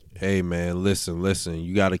Hey man, listen.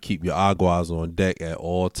 You got to keep your aguas on deck at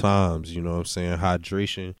all times. You know what I'm saying?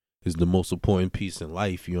 Hydration is the most important piece in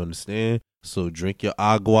life. You understand? So drink your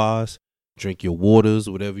aguas, drink your waters,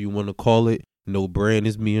 whatever you want to call it. No brand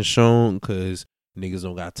is being shown because niggas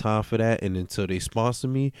don't got time for that. And until they sponsor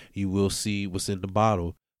me, you will see what's in the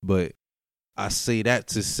bottle. But I say that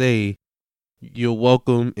to say you're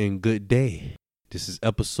welcome and good day. This is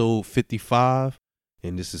episode 55,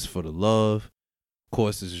 and this is for the love. Of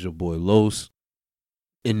course, this is your boy Los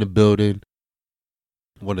in the building.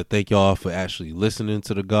 I want to thank y'all for actually listening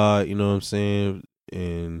to the God, you know what I'm saying?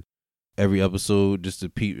 And every episode just to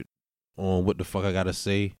peep on what the fuck I got to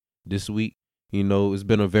say this week. You know, it's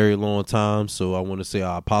been a very long time, so I want to say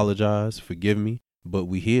I apologize. Forgive me. But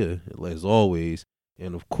we here, as always.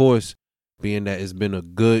 And of course, being that it's been a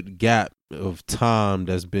good gap of time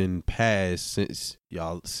that's been passed since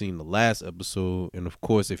y'all seen the last episode. And of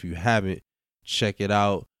course, if you haven't, check it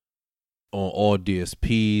out on all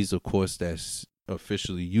DSPs. Of course, that's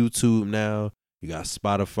officially YouTube now. You got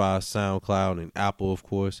Spotify, SoundCloud, and Apple, of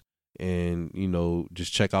course. And, you know,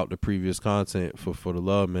 just check out the previous content for the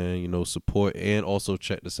love, man. You know, support and also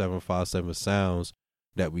check the 757 sounds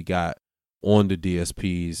that we got on the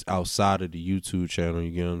DSPs outside of the YouTube channel.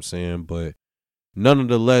 You get what I'm saying? But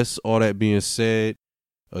nonetheless, all that being said,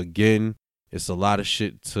 again, it's a lot of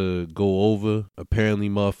shit to go over. Apparently,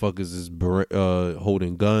 motherfuckers is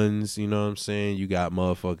holding guns. You know what I'm saying? You got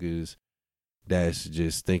motherfuckers that's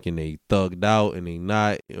just thinking they thugged out and they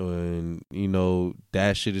not. And, you know,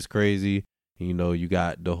 that shit is crazy. You know, you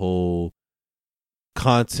got the whole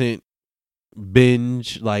content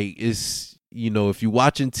binge. Like, it's, you know, if you're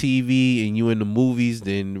watching TV and you in the movies,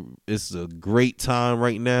 then it's a great time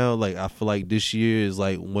right now. Like, I feel like this year is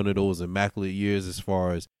like one of those immaculate years as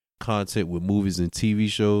far as content with movies and TV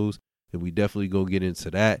shows, and we definitely go get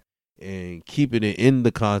into that and keeping it in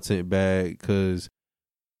the content bag because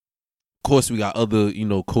of course we got other, you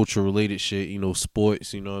know, culture related shit, you know,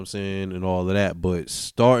 sports, you know what I'm saying, and all of that. But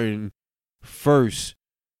starting first,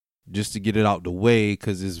 just to get it out the way,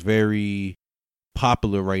 because it's very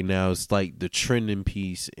popular right now, it's like the trending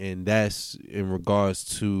piece, and that's in regards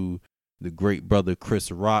to the great brother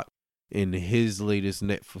Chris Rock in his latest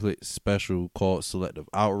Netflix special called Selective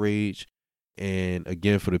Outrage. And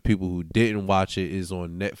again, for the people who didn't watch it, is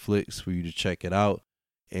on Netflix for you to check it out.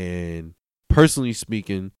 And personally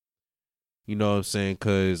speaking, you know what I'm saying,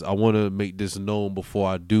 because I want to make this known before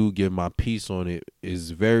I do give my piece on it,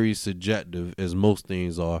 is very subjective, as most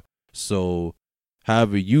things are. So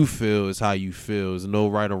however you feel is how you feel. There's no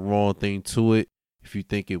right or wrong thing to it. If you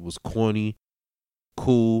think it was corny,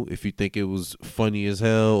 cool. If you think it was funny as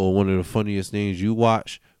hell or one of the funniest things you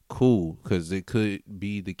watch, cool, because it could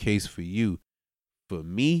be the case for you. For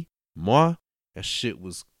me, that shit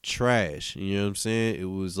was trash. You know what I'm saying? It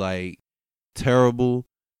was like terrible.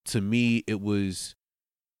 To me, it was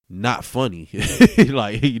not funny.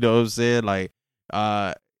 Like, you know what I'm saying? Like,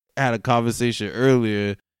 I had a conversation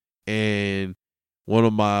earlier and one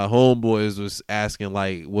of my homeboys was asking,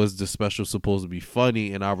 like, was the special supposed to be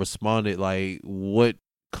funny? And I responded, like, what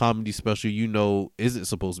comedy special you know isn't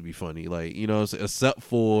supposed to be funny? Like, you know, except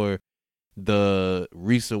for the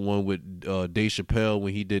recent one with Dave Chappelle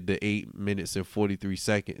when he did the 8 minutes and 43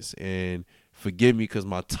 seconds. And forgive me because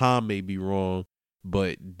my time may be wrong,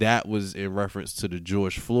 but that was in reference to the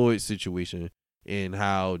George Floyd situation and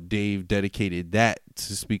how Dave dedicated that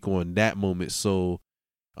to speak on that moment. So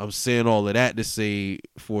I'm saying all of that to say,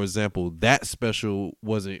 for example, that special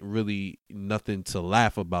wasn't really nothing to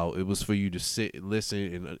laugh about. It was for you to sit and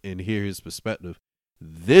listen and hear his perspective.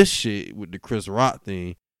 This shit with the Chris Rock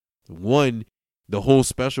thing, one, the whole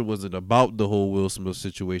special wasn't about the whole Will Smith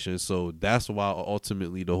situation. So that's why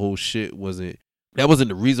ultimately the whole shit wasn't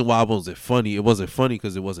the reason why it wasn't funny. It wasn't funny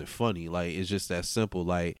because it wasn't funny. Like, it's just that simple.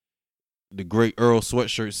 Like, the great Earl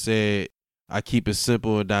Sweatshirt said, I keep it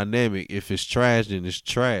simple and dynamic. If it's trash, then it's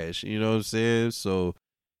trash. You know what I'm saying? So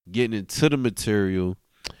getting into the material,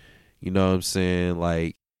 you know what I'm saying?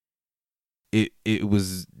 Like, it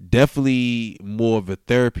was definitely more of a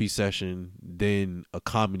therapy session than a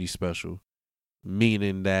comedy special.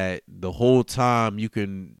 Meaning that the whole time you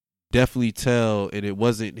can definitely tell, and it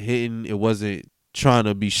wasn't hidden, it wasn't trying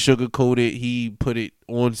to be sugarcoated. He put it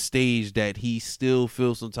on stage that he still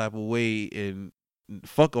feels some type of way, and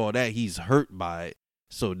fuck all that, he's hurt by it.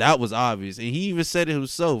 So that was obvious, and he even said it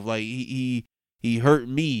himself. Like, he hurt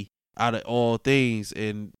me out of all things,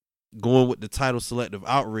 and going with the title Selective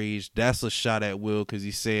Outrage, that's a shot at Will because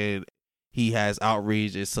he said he has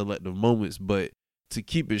outrage at selective moments. But to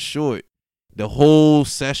keep it short, the whole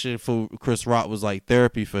session for Chris Rock was like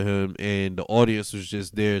therapy for him, and the audience was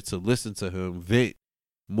just there to listen to him vent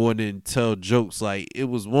more than tell jokes. Like, it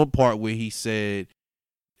was one part where he said,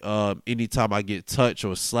 anytime I get touched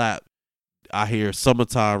or slapped, I hear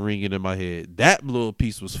Summertime ringing in my head. That little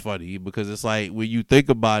piece was funny because it's like, when you think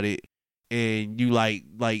about it and you like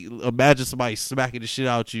imagine somebody smacking the shit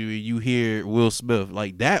out you and you hear Will Smith,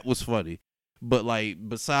 like, that was funny. But like,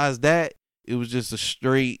 besides that, it was just a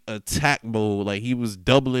straight attack mode. Like, he was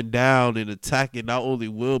doubling down and attacking not only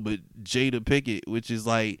Will but Jada Pinkett, which is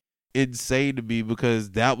like insane to me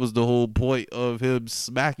because that was the whole point of him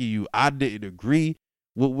smacking you. I didn't agree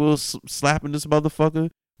with Will slapping this motherfucker,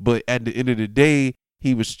 but at the end of the day,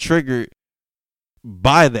 he was triggered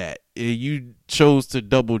by that, and you chose to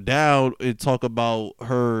double down and talk about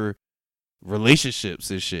her relationships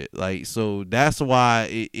and shit. Like, so that's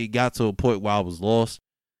why it got to a point where I was lost.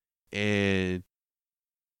 And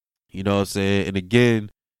you know what I'm saying? And again,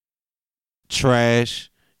 trash.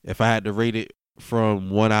 If I had to rate it from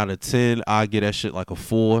 1 out of 10, I'd give that shit like a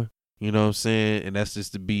 4. You know what I'm saying? And that's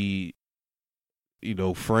just to be, you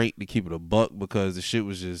know, frank, to keep it a buck, because the shit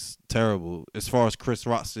was just terrible as far as Chris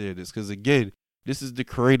Rock said this. Because again, this is the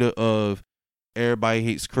creator of Everybody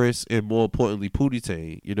Hates Chris and, more importantly, Pootie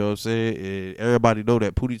Tang. You know what I'm saying? And everybody know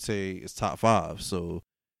that Pootie Tang is top 5. So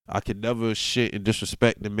I can never shit and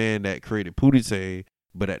disrespect the man that created Pootie Tang,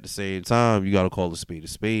 but at the same time, you got to call a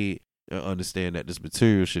spade and understand that this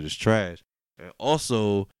material shit is trash. And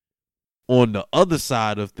also, on the other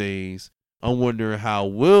side of things, I'm wondering how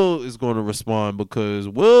Will is going to respond, because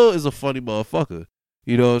Will is a funny motherfucker.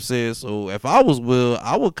 You know what I'm saying? So if I was Will,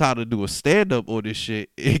 I would kind of do a stand-up on this shit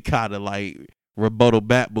and kind of like rebuttal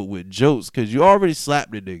back, but with jokes, because you already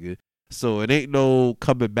slapped the nigga. So it ain't no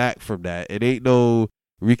coming back from that. It ain't no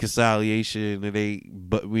reconciliation. It ain't,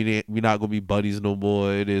 but we not gonna be buddies no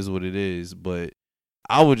more. It is what it is. But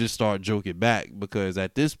I would just start joking back, because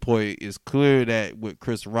at this point it's clear that what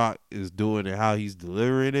Chris Rock is doing and how he's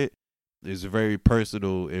delivering it is very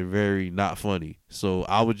personal and very not funny. So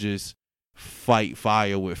I would just fight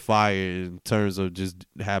fire with fire in terms of just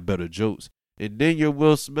have better jokes. And then you're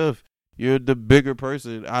Will Smith. You're the bigger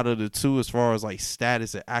person out of the two as far as like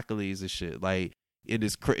status and accolades and shit. Like, it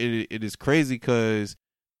is crazy because,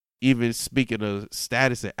 even speaking of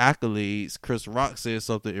status and accolades, Chris Rock said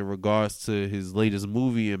something in regards to his latest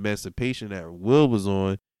movie, Emancipation, that Will was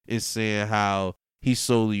on, and saying how he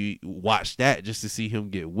solely watched that just to see him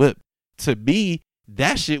get whipped. To me,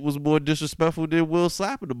 that shit was more disrespectful than Will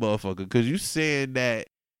slapping the motherfucker, because you saying that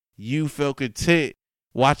you felt content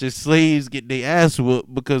watching slaves get their ass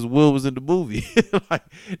whooped because Will was in the movie. Like,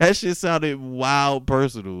 that shit sounded wild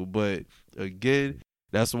personal. But again,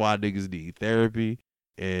 that's why niggas need therapy.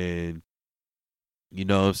 And you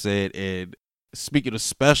know what I'm saying? And speaking of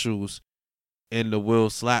specials, in the Will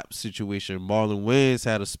slap situation, Marlon Wayans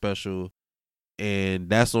had a special, and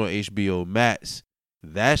that's on HBO Max.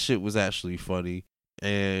 That shit was actually funny.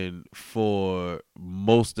 And for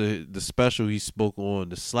most of the special, he spoke on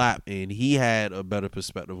the slap, and he had a better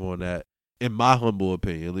perspective on that, in my humble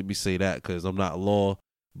opinion. Let me say that, because I'm not law,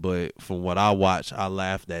 but from what I watched, I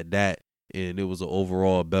laughed at that, and it was an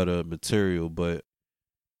overall better material. But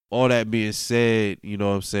all that being said, you know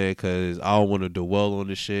what I'm saying, because I don't want to dwell on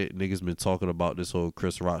this shit. Niggas been talking about this whole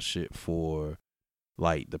Chris Rock shit for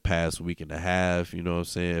like the past week and a half, you know what I'm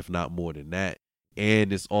saying, if not more than that.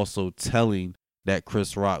 And it's also telling that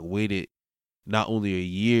Chris Rock waited not only a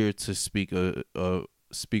year to speak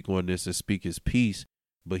on this and speak his piece,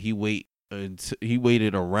 but he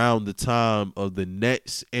waited around the time of the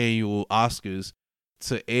next annual Oscars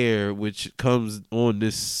to air, which comes on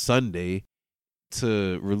this Sunday,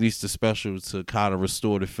 to release the special to kind of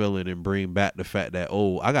restore the feeling and bring back the fact that,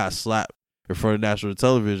 oh, I got slapped in front of national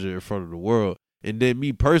television, in front of the world. And then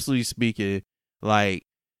me personally speaking, like,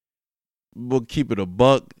 we'll keep it a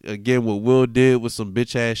buck. Again, what Will did was some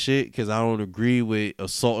bitch ass shit, because I don't agree with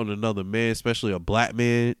assaulting another man, especially a black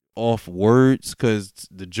man, off words, because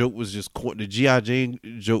the joke was just, the G.I. Jane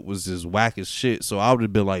joke was just whack as shit. So I would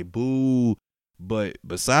have been like, boo. But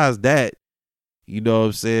besides that, you know what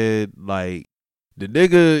I'm saying? Like, the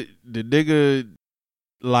nigga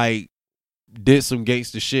like did some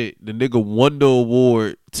gangster shit. The nigga won the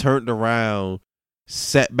award, turned around,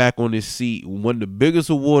 sat back on his seat, won the biggest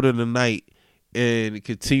award of the night, and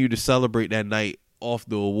continued to celebrate that night off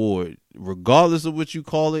the award. Regardless of what you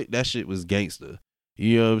call it, that shit was gangster.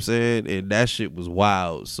 You know what I'm saying? And that shit was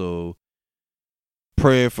wild. So,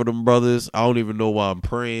 praying for them brothers. I don't even know why I'm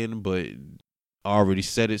praying, but I already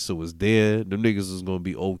said it, so it's there. Them niggas is going to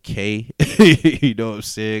be okay. You know what I'm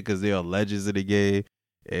saying? Because they are legends in the game,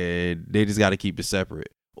 and they just got to keep it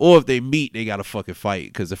separate. Or if they meet, they got to fucking fight.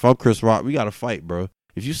 Because if I'm Chris Rock, we got to fight, bro.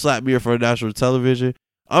 If you slap me in front of national television,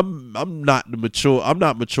 I'm not mature. I'm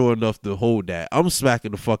not mature enough to hold that. I'm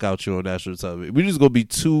smacking the fuck out you on national television. We just gonna be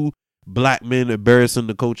two black men embarrassing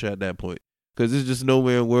the culture at that point. Cause there's just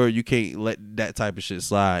nowhere in the world you can't let that type of shit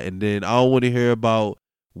slide. And then I don't want to hear about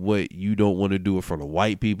what you don't want to do in front of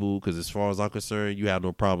white people. Cause as far as I'm concerned, you have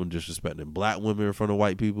no problem disrespecting black women in front of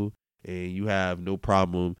white people, and you have no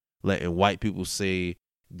problem letting white people say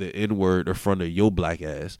the N-word in front of your black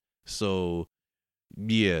ass. So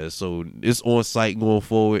yeah, so it's on site going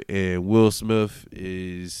forward, and Will Smith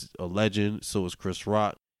is a legend. So is Chris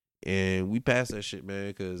Rock, and we passed that shit, man.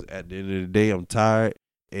 Because at the end of the day, I'm tired.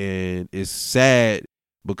 And it's sad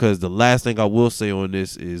because the last thing I will say on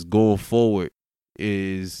this is going forward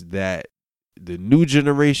is that the new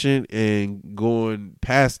generation and going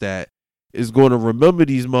past that is going to remember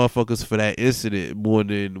these motherfuckers for that incident more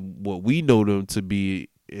than what we know them to be,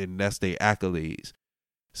 and that's their accolades.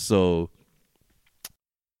 So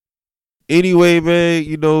anyway, man,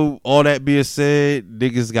 you know, all that being said,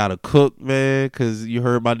 niggas gotta cook, man, because you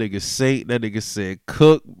heard my nigga Saint. That nigga said,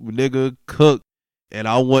 cook, nigga, cook. And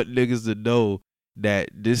I want niggas to know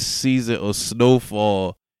that this season of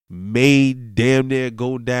Snowfall may damn near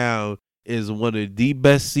go down as one of the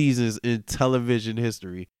best seasons in television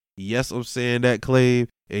history. Yes, I'm saying that claim,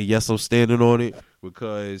 and yes, I'm standing on it,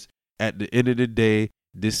 because at the end of the day,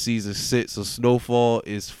 this season 6 of Snowfall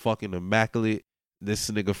is fucking immaculate. This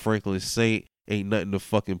nigga Franklin Saint ain't nothing to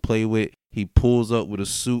fucking play with. He pulls up with a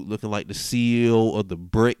suit looking like the CEO of the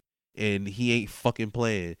Brick, and he ain't fucking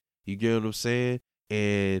playing. You get what I'm saying?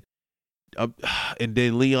 And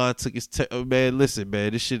then Leon took his man. Listen,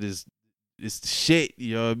 man, this shit is it's the shit.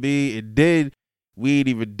 You know what I mean? And then we ain't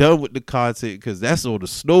even done with the content because that's on the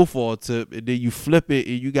Snowfall tip. And then you flip it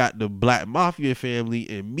and you got the Black Mafia family,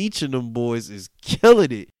 and Meech and them boys is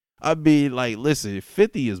killing it. I mean, like, listen,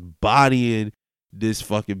 50 is bodying this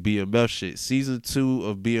fucking BMF shit. Season 2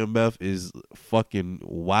 of BMF is fucking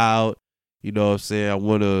wild. You know what I'm saying? I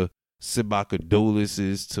want to send my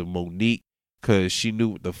condolences to Monique, because she knew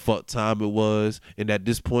what the fuck time it was. And at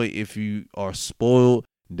this point, if you are spoiled,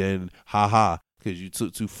 then haha, because you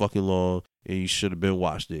took too fucking long and you should have been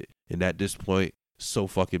watched it. And at this point, so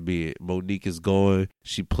fucking be it. Monique is going.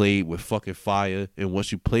 She played with fucking fire. And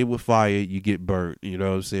once you play with fire, you get burnt. You know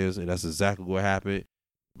what I'm saying? And that's exactly what happened.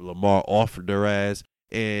 Lamar offered their ass.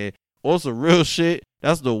 And also, real shit,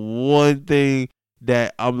 that's the one thing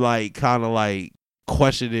that I'm like kind of like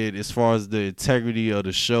questioning as far as the integrity of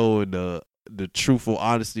the show and the truthful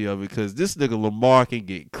honesty of it, because this nigga Lamar can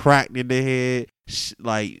get cracked in the head,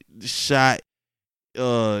 like shot.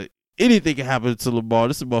 Anything can happen to Lamar.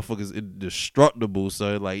 This motherfucker's indestructible,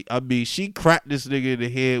 son. Like, I mean, she cracked this nigga in the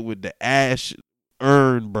head with the ash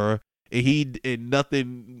urn, bro, and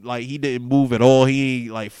nothing, like, he didn't move at all. He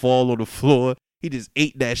ain't like fall on the floor. He just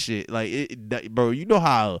ate that shit. Like, bro, you know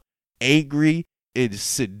how angry and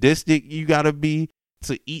sadistic you gotta be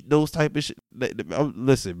to eat those type of shit.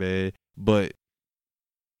 Listen, man. But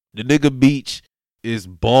the nigga Beach is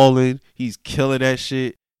balling. He's killing that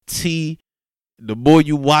shit. T, the more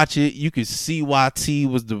you watch it, you can see why T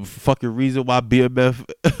was the fucking reason why BMF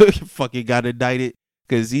fucking got indicted.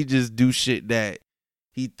 Because he just do shit that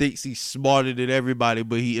he thinks he's smarter than everybody,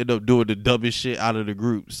 but he end up doing the dumbest shit out of the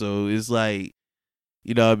group. So it's like,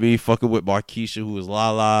 you know what I mean, fucking with Markeisha, who is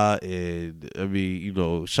Lala, and I mean, you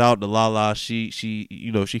know, shout out to Lala. She,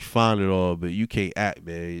 you know, she fine and all, but you can't act,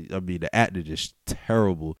 man. I mean, the acting is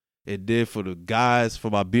terrible. And then for the guys, for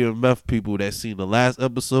my BMF people that seen the last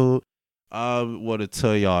episode, I want to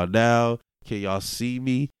tell y'all now, can y'all see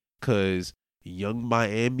me? Cause Young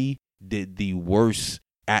Miami did the worst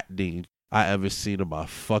acting I ever seen in my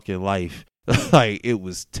fucking life. Like, it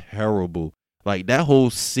was terrible. Like, that whole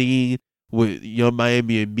scene with Young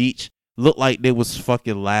Miami and Meech looked like they was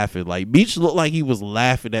fucking laughing. Like, Meech looked like he was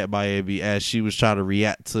laughing at Miami as she was trying to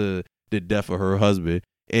react to the death of her husband.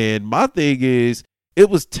 And my thing is, it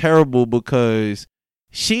was terrible because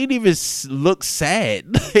she didn't even look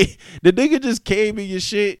sad. The nigga just came in your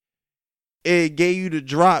shit and gave you the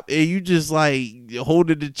drop, and you just like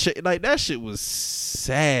holding the check. Like, that shit was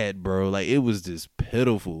sad, bro. Like, it was just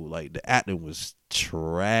pitiful. Like, the acting was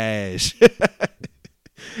trash.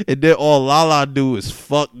 And then all Lala do is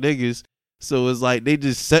fuck niggas. So it's like they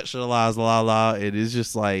just sexualize Lala, and it's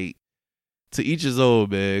just like, to each his own,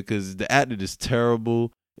 man, because the acting is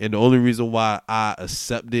terrible. And the only reason why I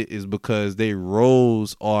accept it is because their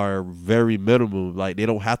roles are very minimal. Like, they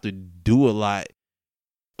don't have to do a lot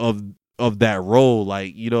of that role.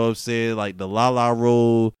 Like, you know what I'm saying? Like, the Lala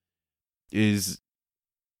role is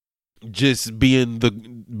just being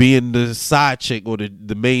the side chick or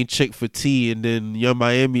the main chick for T, and then Young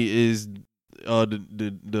Miami is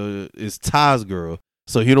is Ty's girl.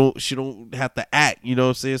 So she don't have to act, you know what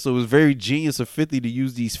I'm saying? So it was very genius of 50 to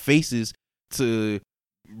use these faces to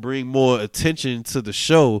bring more attention to the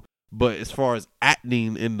show. But as far as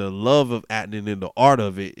acting and the love of acting and the art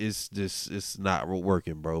of it, it's not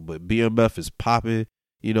working, bro. But BMF is popping,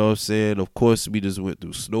 you know what I'm saying? Of course, we just went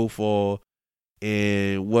through Snowfall.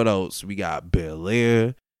 And what else? We got Bel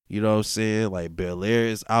Air. You know what I'm saying? Like, Bel Air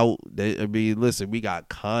is out. Listen, we got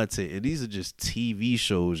content. And these are just TV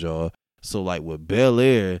shows, y'all. So, like, with Bel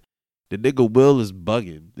Air, the nigga Will is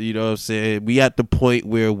bugging. You know what I'm saying? We at the point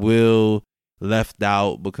where Will left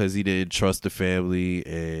out because he didn't trust the family.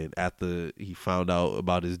 And after he found out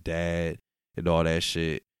about his dad and all that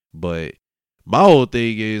shit. But my whole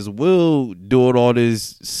thing is Will doing all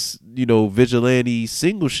this, you know, vigilante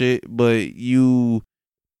single shit, but you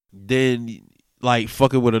then like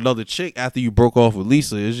fucking with another chick after you broke off with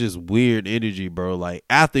Lisa. It's just weird energy, bro. Like,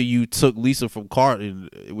 after you took Lisa from Carton,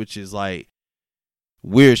 which is like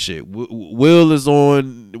weird shit. Will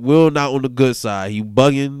not on the good side. He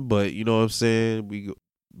bugging, but you know what I'm saying?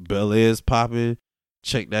 Bel Air's popping.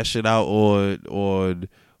 Check that shit out on what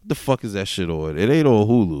the fuck is that shit on? It ain't on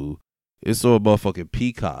Hulu. It's on motherfucking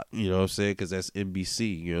Peacock, you know what I'm saying? Because that's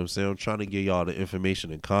NBC, you know what I'm saying? I'm trying to give y'all the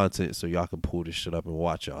information and content so y'all can pull this shit up and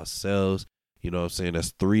watch yourselves. You know what I'm saying?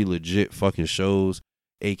 That's 3 legit fucking shows,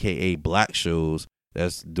 a.k.a. black shows,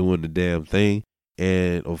 that's doing the damn thing.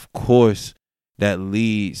 And, of course, that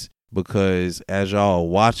leads because as y'all are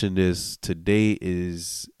watching this, today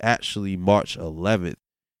is actually March 11th,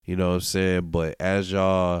 you know what I'm saying? But as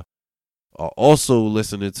y'all are also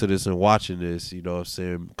listening to this and watching this, you know what I'm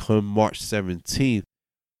saying, come March 17th,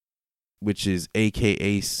 which is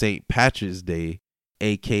a.k.a. St. Patrick's Day,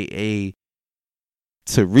 a.k.a.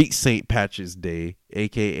 Tariq St. Patrick's Day,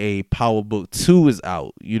 a.k.a. Power Book 2 is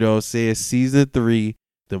out, you know what I'm saying, Season 3,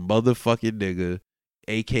 the motherfucking nigga,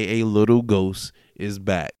 a.k.a. Little Ghost, is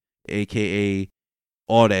back, a.k.a.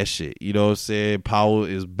 all that shit, you know what I'm saying, Power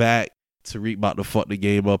is back. Tariq about to fuck the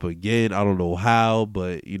game up again. I don't know how,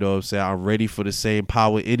 but you know what I'm saying? I'm ready for the same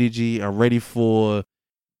power energy. I'm ready for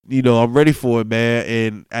it, man.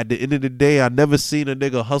 And at the end of the day, I never seen a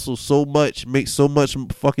nigga hustle so much, make so much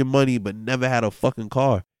fucking money, but never had a fucking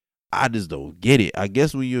car. I just don't get it. I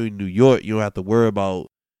guess when you're in New York, you don't have to worry about,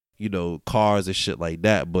 you know, cars and shit like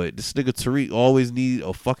that. But this nigga Tariq always need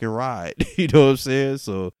a fucking ride. You know what I'm saying?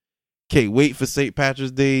 So can't wait for St.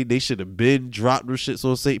 Patrick's Day. They should have been dropped those shits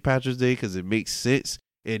on St. Patrick's Day because it makes sense.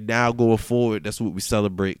 And now going forward, that's what we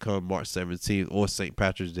celebrate come March 17th or St.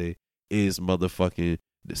 Patrick's Day is motherfucking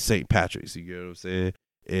the St. Patrick's. You get what I'm saying?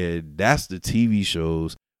 And that's the TV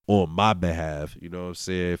shows on my behalf. You know what I'm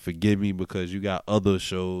saying? Forgive me because you got other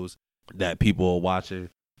shows that people are watching.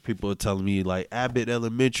 People are telling me like Abbott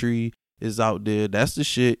Elementary is out there. That's the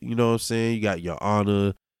shit. You know what I'm saying? You got Your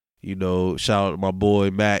Honor. You know, shout out to my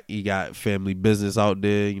boy Mac. He got Family Business out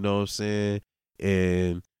there, you know what I'm saying?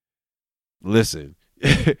 And listen,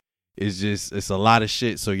 it's a lot of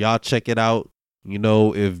shit. So y'all check it out. You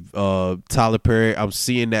know, if Tyler Perry, I'm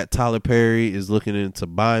seeing that Tyler Perry is looking into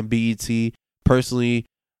buying BET. Personally,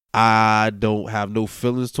 I don't have no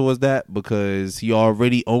feelings towards that because he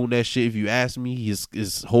already owned that shit. If you ask me,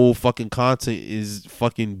 his whole fucking content is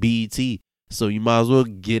fucking BET. So you might as well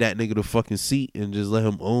get that nigga the fucking seat and just let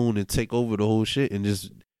him own and take over the whole shit and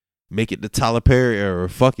just make it the Tyler Perry era.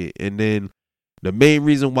 Fuck it. And then the main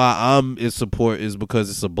reason why I'm in support is because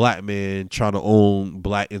it's a black man trying to own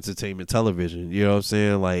black entertainment television. You know what I'm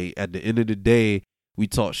saying? Like, at the end of the day, we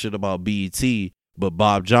talk shit about BET, but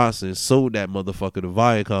Bob Johnson sold that motherfucker to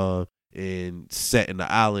Viacom and sat in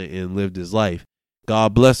the island and lived his life.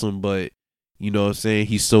 God bless him, but you know what I'm saying?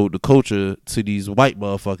 He sold the culture to these white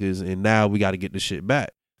motherfuckers, and now we got to get the shit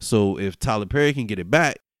back. So if Tyler Perry can get it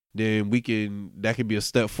back, then that can be a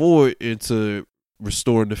step forward into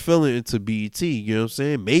restoring the feeling into BET. You know what I'm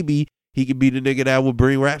saying? Maybe he could be the nigga that will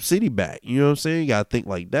bring Rap City back. You know what I'm saying? You got to think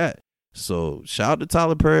like that. So shout out to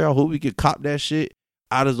Tyler Perry. I hope we can cop that shit.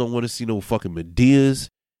 I just don't want to see no fucking Medeas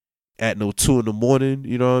at no 2 a.m.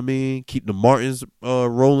 You know what I mean? Keep the Martins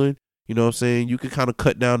rolling. You know what I'm saying? You can kind of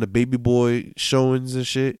cut down the Baby Boy showings and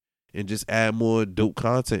shit and just add more dope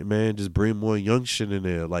content, man. Just bring more young shit in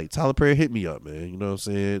there. Like, Tyler Perry hit me up, man. You know what I'm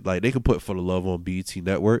saying? Like, they could put For the Love on BET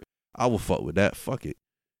Network. I will fuck with that. Fuck it.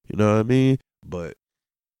 You know what I mean? But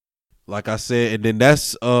like I said, and then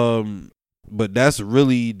that's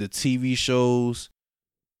really the TV shows,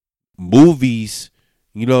 movies.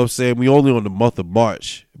 You know what I'm saying? We only on the month of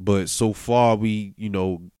March, but so far we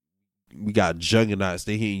got juggernauts.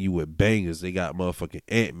 They hitting you with bangers. They got motherfucking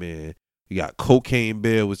Ant-Man. You got Cocaine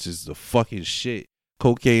Bear, which is the fucking shit.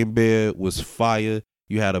 Cocaine Bear was fire.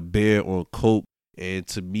 You had a bear on coke, And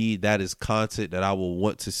to me, that is content that I will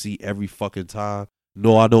want to see every fucking time.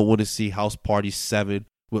 No, I don't want to see House Party 7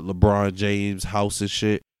 with LeBron James house and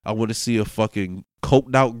shit. I want to see a fucking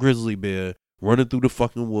coked out grizzly bear running through the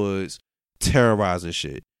fucking woods, terrorizing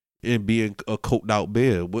shit, and being a coked out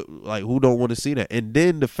bear. Like, who don't want to see that? And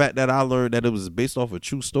then the fact that I learned that it was based off a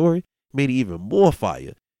true story made it even more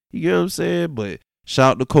fire. You get what I'm saying? But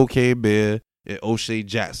shout out to Cocaine Bear and O'Shea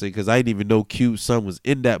Jackson, because I didn't even know Cube's son was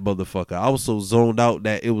in that motherfucker. I was so zoned out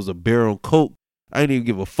that it was a bear on coke. I didn't even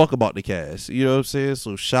give a fuck about the cast. You know what I'm saying?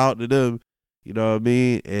 So shout out to them. You know what I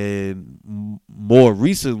mean? And more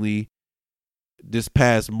recently, this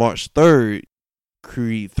past March 3rd,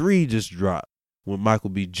 Creed 3 just dropped with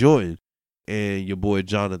Michael B. Jordan and your boy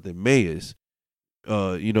Jonathan Majors.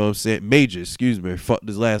 You know what I'm saying? Major, excuse me. Fucked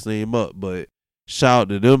his last name up. But shout out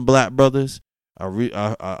to them black brothers.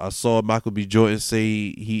 I saw Michael B. Jordan say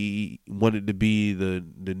he wanted to be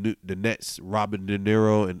the next Robert De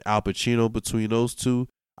Niro and Al Pacino between those two.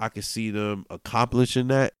 I can see them accomplishing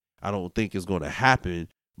that. I don't think it's going to happen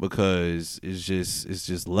because it's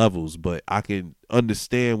just levels. But I can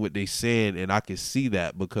understand what they saying, and I can see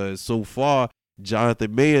that because so far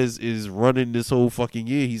Jonathan Majors is running this whole fucking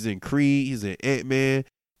year. He's in Creed, he's in Ant-Man,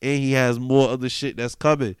 and he has more other shit that's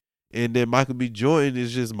coming. And then Michael B. Jordan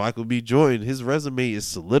is just Michael B. Jordan. His resume is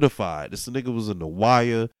solidified. This nigga was in The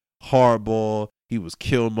Wire, Hardball. He was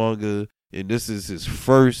Killmonger. And this is his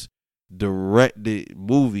first directed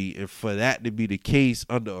movie. And for that to be the case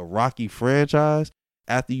under a Rocky franchise,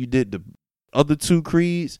 after you did the other two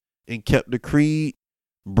Creeds and kept the Creed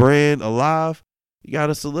brand alive, you got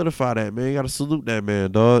to solidify that, man. You got to salute that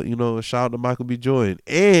man, dog. You know, shout out to Michael B. Jordan.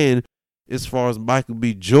 And as far as Michael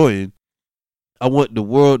B. Jordan, I want the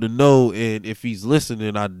world to know, and if he's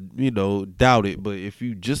listening, I, doubt it, but if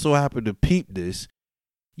you just so happen to peep this,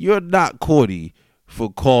 you're not corny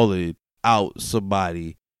for calling out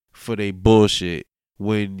somebody for their bullshit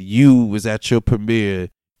when you was at your premiere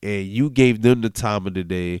and you gave them the time of the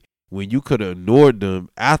day when you could have ignored them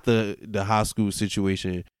after the high school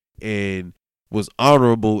situation and was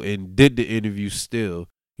honorable and did the interview still.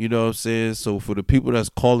 You know what I'm saying? So for the people that's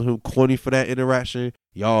calling him corny for that interaction,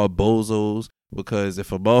 y'all are bozos. Because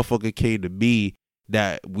if a motherfucker came to me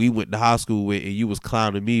that we went to high school with and you was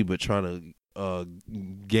clowning me but trying to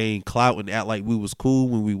gain clout and act like we was cool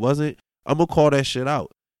when we wasn't, I'm going to call that shit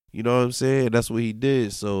out. You know what I'm saying? That's what he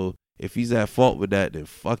did. So if he's at fault with that, then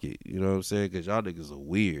fuck it. You know what I'm saying? Because y'all niggas are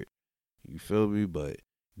weird. You feel me? But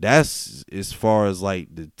that's as far as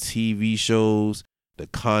like the TV shows, the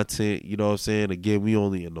content, you know what I'm saying? Again, we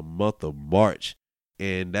only in the month of March.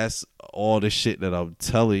 And that's all the shit that I'm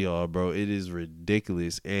telling y'all, bro. It is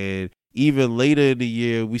ridiculous. And even later in the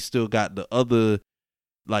year, we still got the other,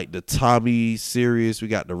 like the Tommy series. We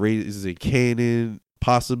got the Raising Kanan,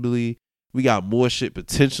 possibly. We got more shit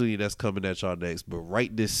potentially that's coming at y'all next. But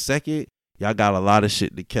right this second, y'all got a lot of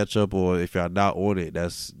shit to catch up on. If y'all not on it,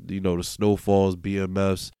 that's, the Snowfalls,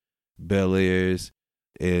 BMFs, Bel Airs,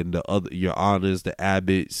 and the other, Your Honors, the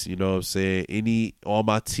Abbotts, you know what I'm saying? All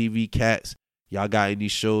my TV cats. Y'all got any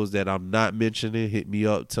shows that I'm not mentioning, hit me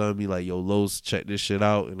up, tell me like, yo, Los, check this shit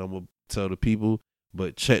out, and I'm going to tell the people.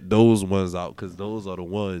 But check those ones out, because those are the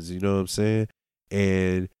ones, you know what I'm saying?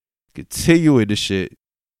 And continuing the shit,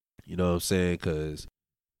 you know what I'm saying? Because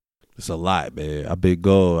it's a lot, man. I've been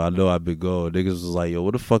going. I know I've been going. Niggas was like, yo,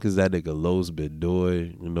 what the fuck is that nigga Los been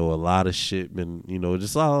doing? A lot of shit been,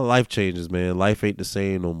 just a lot of life changes, man. Life ain't the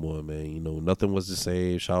same no more, man. Nothing was the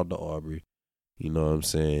same. Shout out to Aubrey. You know what I'm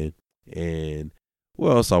saying? And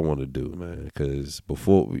what else I want to do, man? Because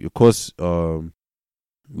before, of course,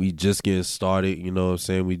 we just getting started. You know what I'm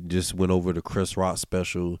saying? We just went over the Chris Rock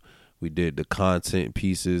special. We did the content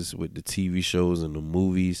pieces with the TV shows and the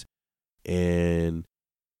movies. And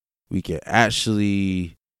we can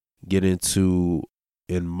actually get into,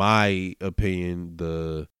 in my opinion,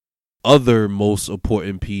 the other most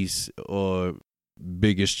important piece or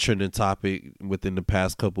biggest trending topic within the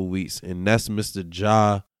past couple weeks. And that's Mr.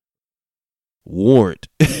 Ja Warrant.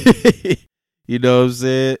 You know what I'm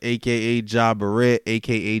saying? AKA Ja Barrett,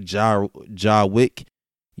 AKA Ja Wick.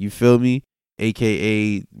 You feel me?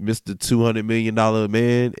 AKA Mr. $200 million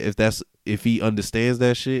man. If he understands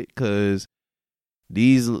that shit, cause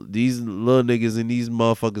these little niggas and these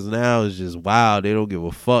motherfuckers now is just wild. They don't give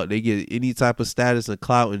a fuck. They get any type of status and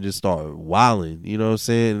clout and just start wilding. You know what I'm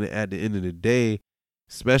saying? And at the end of the day,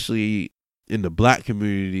 especially in the black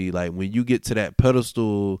community, like when you get to that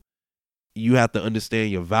pedestal, you have to understand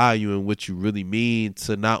your value and what you really mean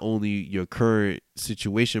to not only your current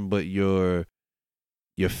situation, but your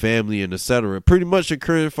family and etc. Pretty much your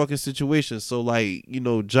current fucking situation. So like,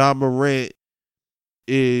 Ja Morant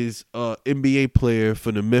is a NBA player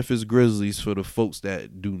for the Memphis Grizzlies. For the folks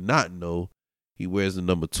that do not know, he wears the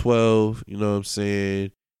number 12, you know what I'm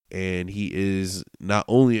saying? And he is not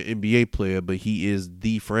only an NBA player, but he is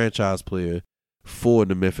the franchise player for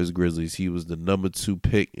the Memphis Grizzlies. He was the number 2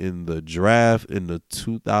 pick in the draft, in the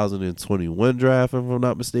 2021 draft, if I'm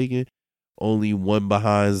not mistaken. Only one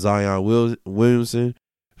behind Zion Williamson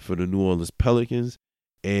for the New Orleans Pelicans.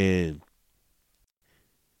 And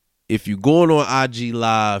if you're going on IG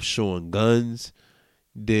Live showing guns,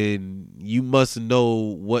 then you must know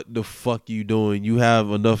what the fuck you doing. You have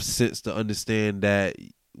enough sense to understand that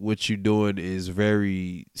what you're doing is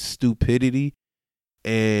very stupidity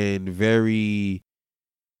and very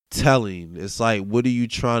telling. It's like, what are you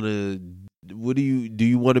trying to, do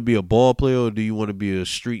you want to be a ball player, or do you want to be a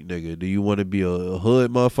street nigga? Do you want to be a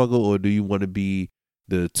hood motherfucker, or do you want to be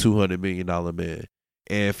the $200 million man?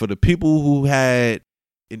 And for the people who had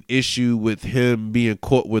an issue with him being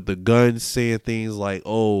caught with the gun, saying things like,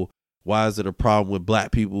 oh, why is it a problem when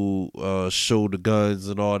black people show the guns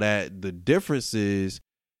and all that? The difference is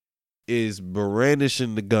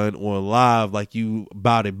brandishing the gun on live, like you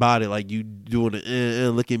about it, like you doing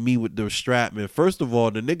the look at me with the strap. Man, first of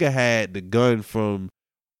all, the nigga had the gun from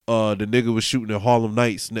the nigga was shooting at Harlem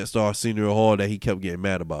Nights next to Arsenio Hall that he kept getting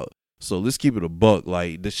mad about. So let's keep it a buck.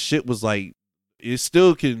 Like, the shit was like, it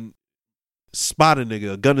still can spot a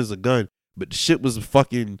nigga. A gun is a gun, but the shit was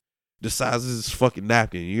fucking the size of this fucking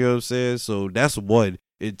napkin. You know what I'm saying? So that's one.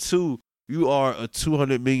 And two, you are a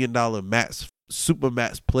 $200 million super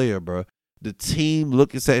max player, bro. The team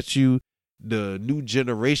looks at you. The new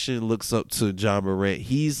generation looks up to Ja Morant.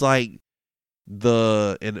 He's like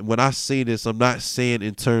and when I say this, I'm not saying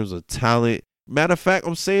in terms of talent. Matter of fact,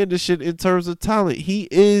 I'm saying this shit in terms of talent. He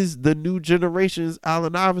is the new generation's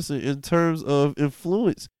Allen Iverson in terms of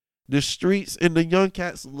influence. The streets and the young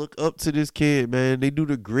cats look up to this kid, man. They do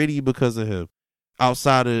the gritty because of him.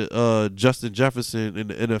 Outside of Justin Jefferson in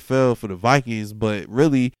the NFL for the Vikings, but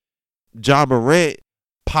really, Ja Morant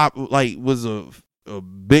was a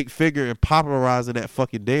big figure in popularizing that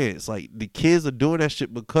fucking dance. Like, the kids are doing that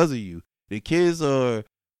shit because of you. The kids are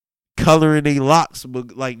coloring their locks,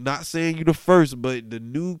 but like, not saying you the first, but the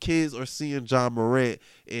new kids are seeing Ja Morant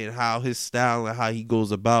and how his style and how he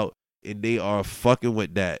goes about, and they are fucking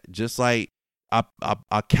with that. Just like I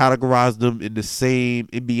categorize them in the same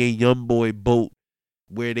NBA YoungBoy boat,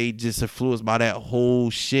 where they just influenced by that whole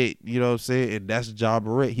shit, you know what I'm saying? And that's Ja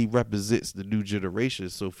Morant. He represents the new generation.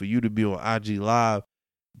 So for you to be on IG Live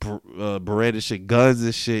brandishing guns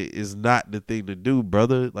and shit is not the thing to do,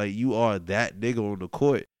 brother. Like, you are that nigga on the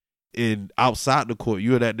court, and outside the court,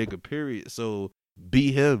 you're that nigga, period. So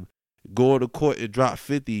be him. Go on the court and drop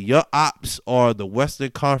 50. Your ops are the Western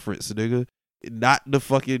Conference, nigga, not the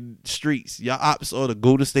fucking streets. Your ops are the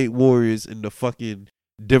Golden State Warriors and the fucking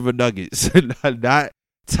Denver Nuggets, not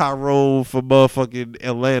Tyrone from motherfucking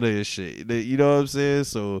Atlanta and shit. You know what I'm saying?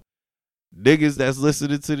 So niggas that's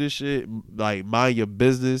listening to this shit, like, mind your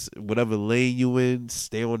business. Whatever lane you in,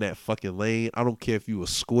 stay on that fucking lane. I don't care if you a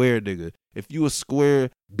square nigga. If you a square,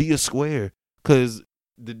 be a square. Cause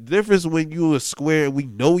the difference when you a square and we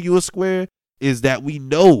know you a square is that we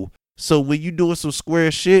know. So when you doing some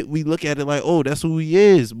square shit, we look at it like, oh, that's who he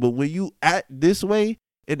is. But when you act this way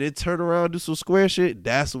and then turn around and do some square shit,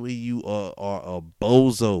 that's when you are a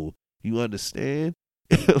bozo. You understand?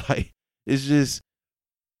 Like, it's just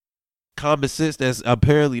common sense that's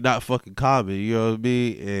apparently not fucking common. You know what I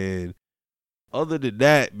mean? And other than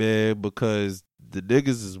that, man, because the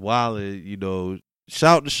niggas is wildin', you know,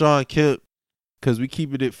 shout out to Sean Kemp, because we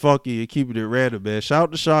keeping it funky and keeping it random, man. Shout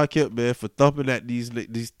out to Sean Kemp, man, for thumping at these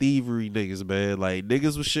thievery niggas, man. Like,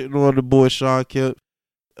 niggas was shitting on the boy Sean Kemp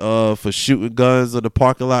for shooting guns in the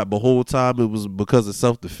parking lot, but the whole time it was because of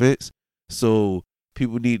self-defense. So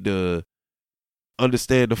people need to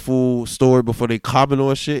understand the full story before they comment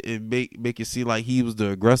on shit and make it seem like he was the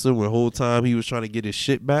aggressor when the whole time he was trying to get his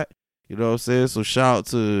shit back. You know what I'm saying? So shout out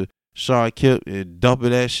to Sean Kemp and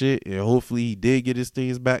dumping that shit, and hopefully he did get his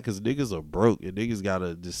things back, because niggas are broke and niggas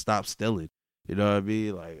gotta just stop stealing. You know what I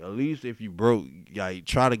mean? Like, at least if you broke, like,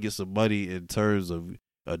 try to get some money in terms of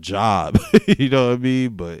a job. You know what I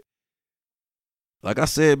mean? But like I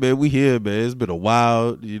said, man, we here, man. It's been a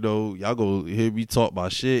while. You know, y'all gonna hear me talk my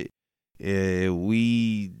shit, and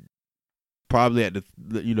we probably at the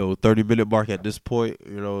 30-minute mark at this point.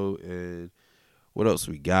 You know, and what else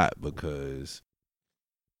we got? Because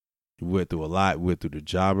we went through a lot. We went through the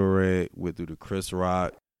Ja Morant, went through the Chris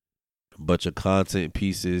Rock, a bunch of content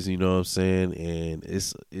pieces. You know what I'm saying? And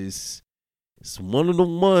it's one of the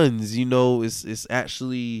ones. You know, it's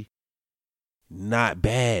actually not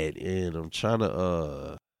bad, and I'm trying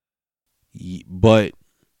to But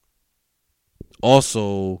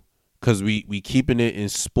also, because we keeping it in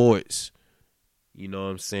sports, you know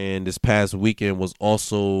what I'm saying? This past weekend was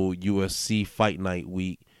also UFC Fight Night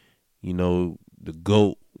week. You know, the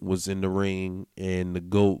GOAT was in the ring, and the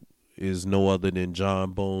GOAT is no other than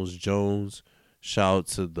John Bones Jones. Shout out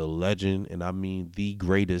to the legend, and I mean the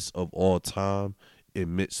greatest of all time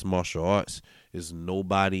in mixed martial arts. There's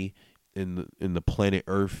nobody in the planet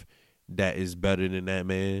Earth that is better than that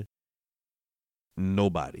man.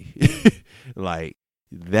 Nobody. Like,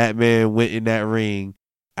 that man went in that ring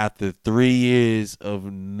after 3 years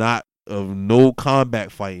of no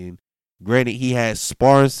combat fighting. Granted, he had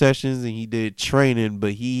sparring sessions and he did training,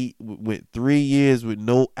 but he went 3 years with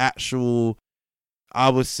no actual, I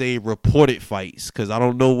would say, reported fights, because I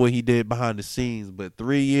don't know what he did behind the scenes, but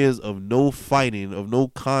 3 years of no fighting, of no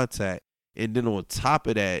contact. And then on top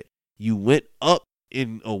of that, you went up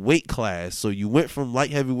in a weight class. So you went from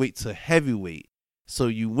light heavyweight to heavyweight. So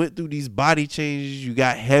you went through these body changes. You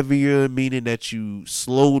got heavier, meaning that you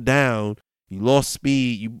slowed down. You lost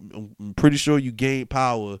speed. I'm pretty sure you gained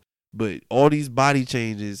power. But all these body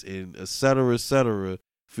changes and et cetera,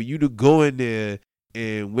 for you to go in there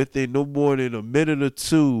and within no more than a minute or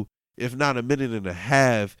two, if not a minute and a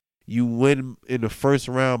half, you win in the first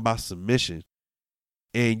round by submission.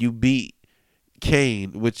 And you beat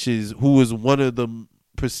Kane, who is one of the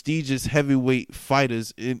prestigious heavyweight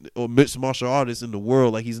fighters or mixed martial artists in the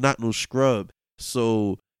world. Like, he's not no scrub.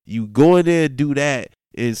 So you go in there and do that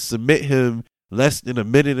and submit him less than a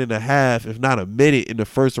minute and a half, if not a minute, in the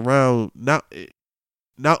first round. Not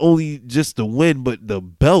only just the win, but the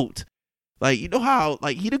belt. Like, you know how,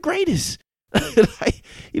 like, he the greatest. Like,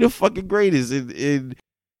 he the fucking greatest. And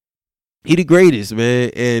he the greatest,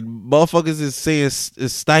 man. And motherfuckers is saying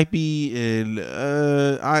Stipe,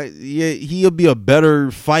 and he'll be a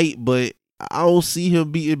better fight, but I don't see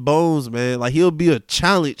him beating Bones, man. Like, he'll be a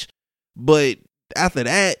challenge, but after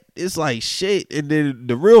that, it's like shit. And then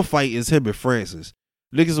the real fight is him and Francis.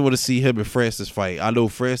 Niggas want to see him and Francis fight. I know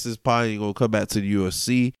Francis probably ain't gonna come back to the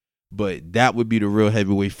UFC, but that would be the real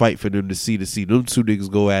heavyweight fight for them to see them two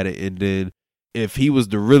niggas go at it. And then if he was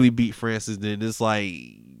to really beat Francis, then it's like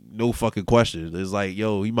no fucking question. It's like,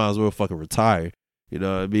 yo, he might as well fucking retire. You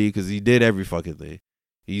know what I mean? Because he did every fucking thing.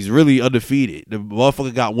 He's really undefeated. The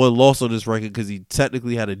motherfucker got one loss on this record because he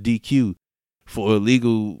technically had a DQ for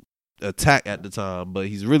illegal attack at the time, but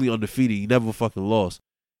he's really undefeated. He never fucking lost.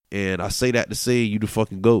 And I say that to say you the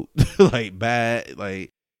fucking GOAT. Like, bad. Like,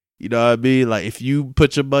 you know what I mean? Like, if you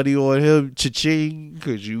put your money on him, cha-ching,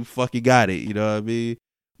 because you fucking got it. You know what I mean?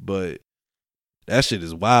 But that shit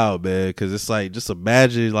is wild, man, because it's like, just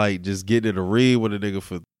imagine, like, just getting in a ring with a nigga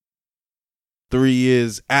for 3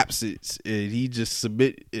 years absence, and he just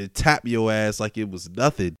submit and tap your ass like it was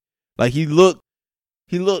nothing. Like, he looked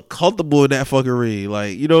comfortable in that fucking ring.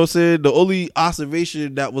 Like, you know what I'm saying? The only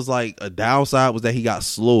observation that was like a downside was that he got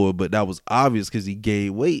slower, but that was obvious because he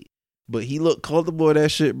gained weight. But he looked comfortable in that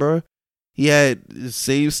shit, bro. He had the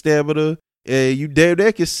same stamina, and you damn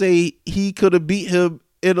near can say he could have beat him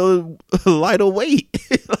in a lighter weight.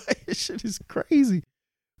 Like, this shit is crazy.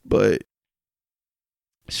 But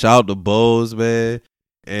shout out to Bones, man.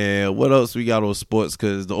 And what else we got on sports?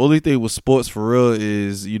 Because the only thing with sports for real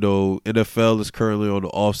is, you know, NFL is currently on the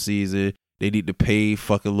off season. They need to pay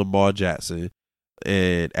fucking Lamar Jackson.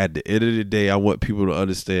 And at the end of the day, I want people to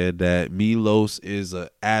understand that Milos is an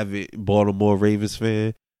avid Baltimore Ravens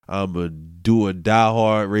fan. I'm a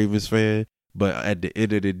diehard Ravens fan. But at the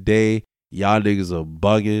end of the day, y'all niggas are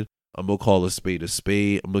bugging. I'm going to call a spade a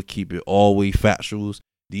spade. I'm going to keep it all way factuals.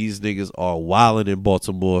 These niggas are wilding in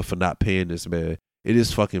Baltimore for not paying this man. It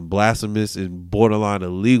is fucking blasphemous and borderline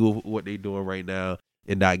illegal what they doing right now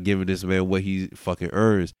and not giving this man what he fucking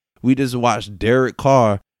earns. We just watched Derek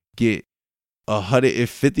Carr get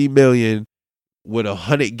 $150 million with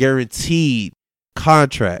 $100 guaranteed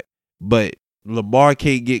contract, but Lamar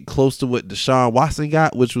can't get close to what Deshaun Watson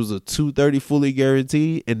got, which was a $230 fully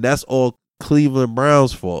guaranteed, and that's all Cleveland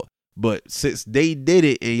Browns' fault. But since they did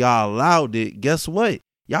it and y'all allowed it, guess what?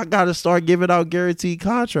 Y'all got to start giving out guaranteed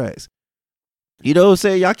contracts. You know what I'm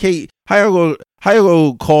saying? Y'all can't, how you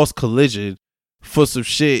gonna cause collision for some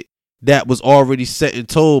shit that was already set and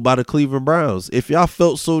told by the Cleveland Browns? If y'all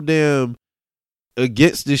felt so damn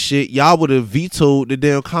against this shit, y'all would have vetoed the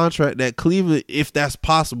damn contract that Cleveland, if that's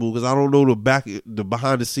possible, because I don't know the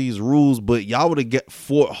behind the scenes rules, but y'all would have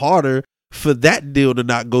fought harder for that deal to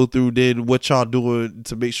not go through than what y'all doing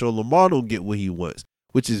to make sure Lamar don't get what he wants,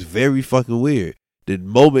 which is very fucking weird. The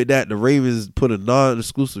moment that the Ravens put a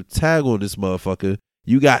non-exclusive tag on this motherfucker,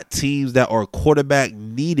 you got teams that are quarterback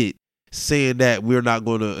needed saying that we're not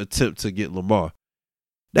going to attempt to get Lamar.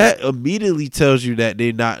 that immediately tells you that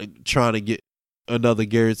they're not trying to get another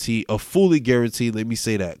guarantee, a fully guaranteed, let me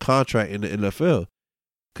say that, contract in the NFL.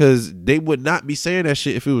 Because they would not be saying that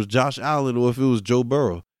shit if it was Josh Allen or if it was Joe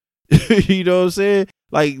Burrow. You know what I'm saying?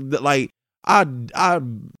 Like I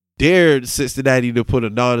dared Cincinnati to put a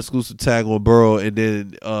non-exclusive tag on Burrow and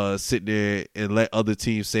then sit there and let other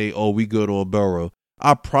teams say, oh, we good on Burrow.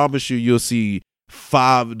 I promise you'll see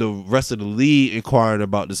the rest of the league inquiring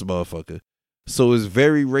about this motherfucker. So it's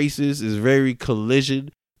very racist, it's very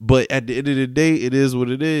collision, but at the end of the day, it is what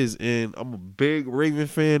it is. And I'm a big Raven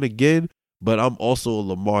fan again, but I'm also a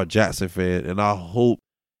Lamar Jackson fan, and I hope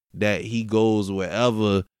that he goes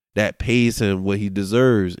wherever that pays him what he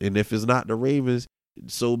deserves. And if it's not the Ravens,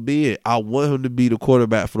 so be it. I want him to be the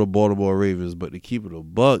quarterback for the Baltimore Ravens, but to keep it a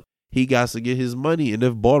buck, he got to get his money. And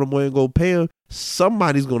if Baltimore ain't gonna pay him,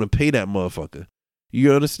 somebody's gonna pay that motherfucker.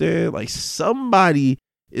 You understand? Like, somebody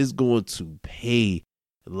is going to pay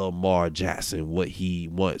Lamar Jackson what he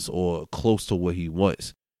wants or close to what he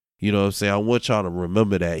wants. You know what I'm saying? I want y'all to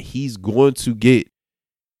remember that he's going to get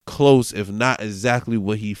close, if not exactly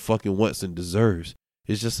what he fucking wants and deserves.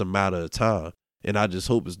 It's just a matter of time. And I just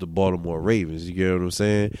hope it's the Baltimore Ravens. You get what I'm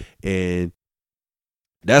saying? And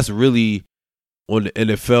that's really on the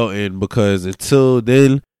NFL end, because until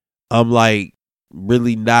then, I'm like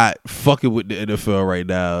really not fucking with the NFL right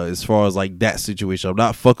now as far as like that situation. I'm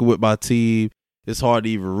not fucking with my team. It's hard to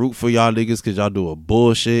even root for y'all niggas because y'all doing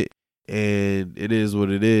bullshit. And it is what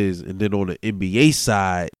it is. And then on the NBA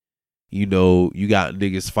side, you know, you got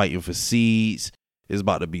niggas fighting for seeds. It's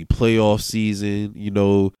about to be playoff season. You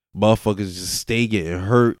know, motherfuckers just stay getting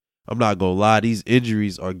hurt. I'm not gonna lie, these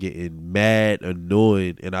injuries are getting mad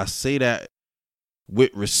annoying. And I say that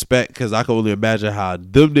with respect because I can only imagine how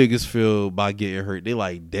them niggas feel by getting hurt. They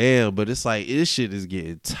like, damn, but it's like, this shit is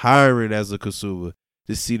getting tiring as a consumer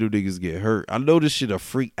to see them niggas get hurt. I know this shit are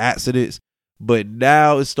freak accidents, but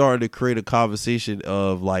now it's starting to create a conversation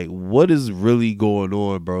of like, what is really going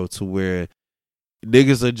on, bro, to where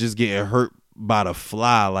niggas are just getting hurt by the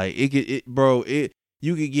fly. Like, you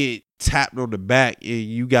could get tapped on the back and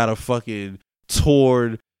you got a fucking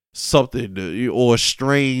torn something or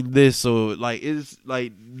strain this, or like, it's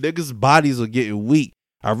like niggas' bodies are getting weak.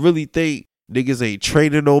 I really think niggas ain't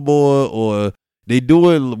training no more, or they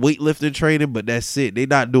doing weightlifting training, but that's it. They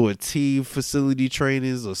not doing team facility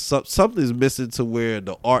trainings, or something's missing to where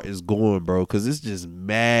the art is going, bro, because it's just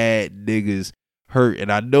mad niggas hurt.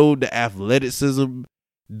 And I know the athleticism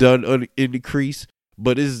done increase,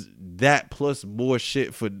 but it's that plus more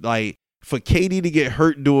shit for KD to get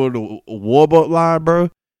hurt doing a warm-up line, bro.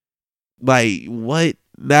 Like, what?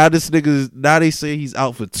 Now they say he's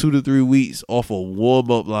out for 2 to 3 weeks off a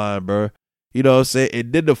warm-up line, bro. You know what I'm saying?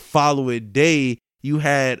 And then the following day, you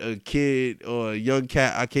had a kid or a young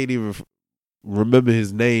cat, I can't even remember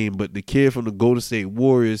his name, but the kid from the Golden State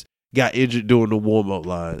Warriors got injured during the warm-up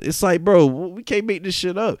line. It's like, bro, we can't make this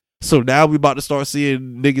shit up. So now we about to start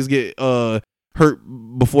seeing niggas get hurt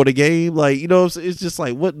before the game. Like, you know what I'm saying? It's just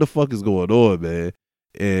like, what the fuck is going on,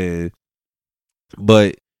 man?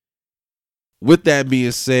 But with that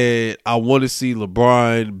being said, I want to see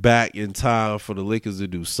LeBron back in time for the Lakers to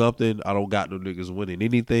do something. I don't got no niggas winning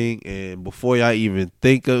anything. And before y'all even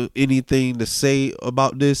think of anything to say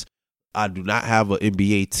about this, I do not have an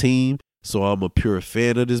NBA team. So I'm a pure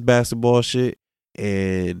fan of this basketball shit.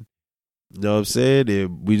 And you know what I'm saying?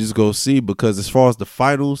 And we just go see, because as far as the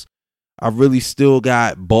finals, I really still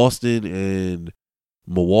got Boston and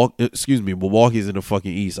Milwaukee. Milwaukee's in the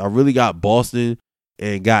fucking East. I really got Boston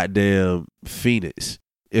and goddamn Phoenix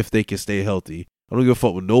if they can stay healthy. I don't give a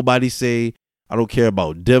fuck what nobody say. I don't care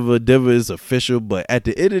about Denver. Denver is official, but at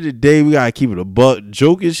the end of the day, we gotta keep it a buck.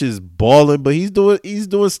 Jokic is balling, but he's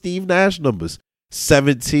doing Steve Nash numbers.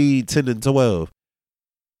 17, 10, and 12.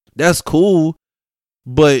 That's cool,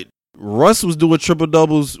 but Russ was doing triple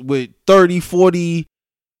doubles with 30, 40.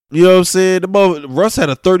 You know what I'm saying? Russ had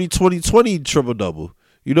a 30, 20, 20 triple double.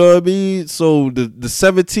 You know what I mean? So the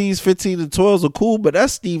 17s, 15s, and 12s are cool, but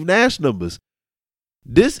that's Steve Nash numbers.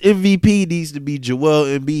 This MVP needs to be Joel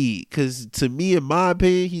Embiid, because to me, in my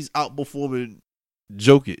opinion, he's outperforming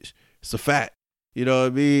Jokic. It's a fact. You know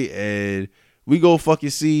what I mean? And we go fucking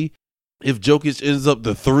see if Jokic ends up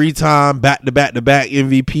the 3-time back-to-back-to-back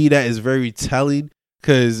MVP. That is very telling,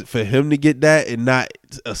 because for him to get that and not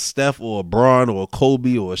a Steph or a Bron or a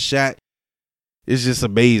Kobe or a Shaq, it's just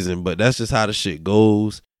amazing. But that's just how the shit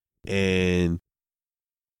goes. And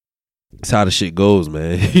it's how the shit goes,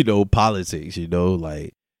 man. You know, politics, you know,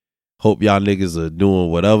 like, hope y'all niggas are doing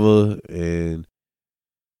whatever. And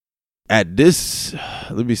at this,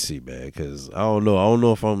 let me see, man, because I don't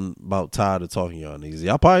know if I'm about tired of talking to y'all niggas.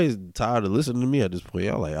 Y'all probably tired of listening to me at this point.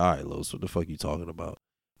 Y'all like, all right, Los, what the fuck you talking about?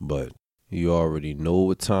 But you already know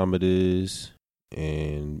what time it is,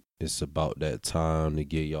 and it's about that time to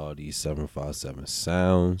get y'all these 757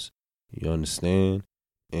 sounds. You understand?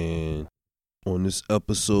 And on this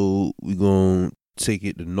episode, we gonna take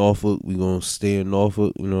it to Norfolk. We gonna stay in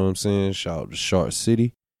Norfolk, you know what I'm saying? Shout out to Shark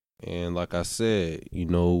City. And like I said, you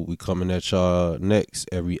know, we coming at y'all next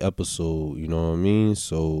every episode, you know what I mean?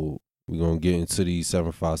 So we gonna get into these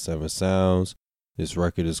 757 sounds. This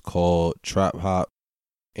record is called Trap Hop,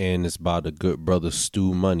 and it's by the good brother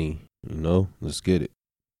Stu Money. You know, let's get it.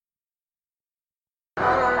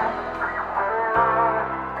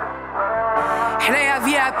 حنايا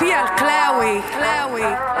VIP الكلاوي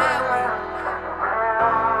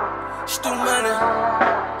Stu Money.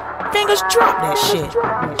 Fingers drop that shit.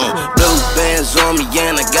 Blue bands on me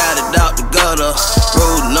and I got it out the gutter.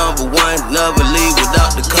 Rule number one, never leave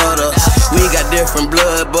without the cutter. We got different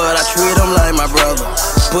blood, but I treat them like my brother.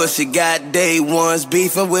 Pussy got day ones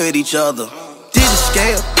beefing with each other.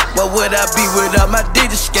 Digicale, what would I be without my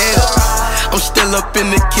digicale? I'm still up in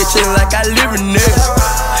the kitchen like I live in there.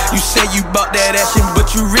 You say you bought that action,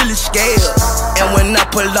 but you really scared. And when I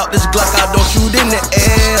pull out this Glock, I don't shoot in the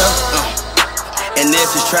air. And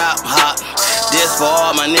this is Trap Hop. This for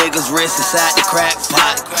all my niggas wrists inside the crack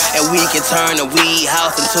pot. And we can turn the weed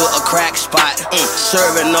house into a crack spot.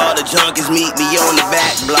 Serving all the junkies, meet me on the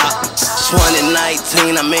back block.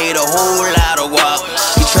 2019, I made a whole lot of wop.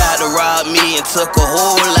 He tried to rob me and took a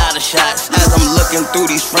whole lot of shots. As I'm looking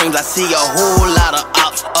through these frames, I see a whole lot of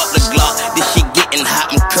ops up the Glock. This shit getting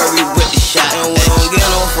hot, I'm curry with the shot. And we don't get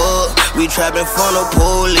no fuck, we trapping for no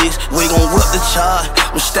police. We gon' whip the charge,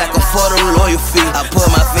 I'm stacking for them loyal feet. I put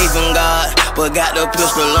my faith in God, but got the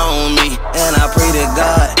pistol on me. And I pray to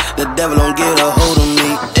God, the devil don't get a hold of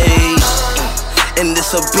me. Ayy. And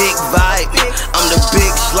it's a big vibe, I'm the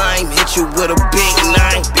big slime, hit you with a big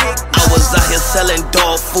nine. I was out here selling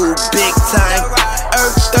dog food big time.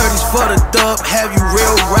 Earth 30s for the dub, have you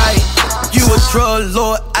real right? You a drug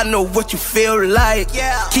lord, I know what you feel like.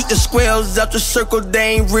 Keep the squares out the circle,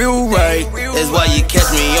 they ain't real right. That's why you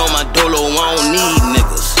catch me on my dolo, I don't need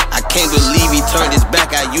niggas. I can't believe he turned his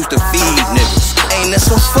back, I used to feed niggas. Ain't that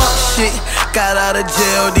some fuck shit? Got out of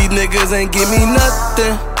jail, these niggas ain't give me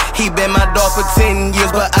nothing. He been my dog for 10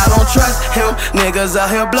 years, but I don't trust him. Niggas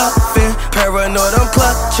out here bluffing, paranoid, I'm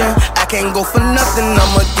clutching. I can't go for nothing,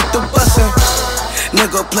 I'ma get the bussin'.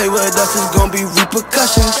 Nigga play with us, it's gon' be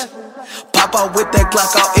repercussions. Pop out with that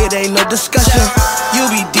Glock out, it ain't no discussion. You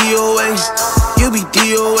be DOA, you be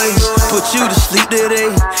DOA. Put you to sleep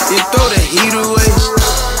today, then throw the heat away.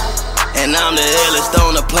 And I'm the illest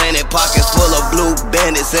on the planet, pockets full of blue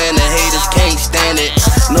bandits, and the haters can't stand it.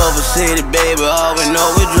 Nova City, baby, all we know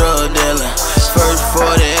we drug dealing. First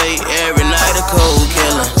 48, every night a cold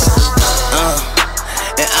killing.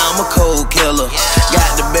 And I'm a cold killer.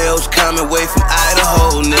 Got the bells coming way from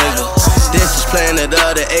Idaho, nigga. This is Planet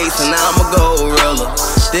of the Apes, and I'm a gorilla.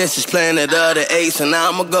 This is Planet of the Apes, and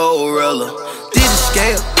I'm a gorilla.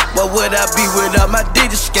 Digicale, what would I be without my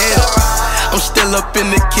digicale? I'm still up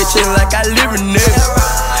in the kitchen like I live in there.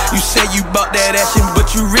 You say you bought that action,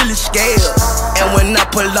 but you really scared. And when I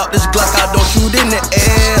pull out this Glock, I don't shoot in the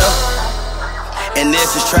air. And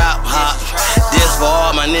this is Trap Hop. This for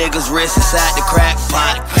all my niggas wrists inside the crack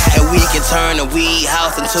pot. And we can turn the weed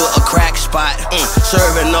house into a crack spot.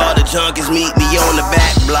 Serving all the junkies, meet me on the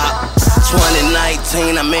back block.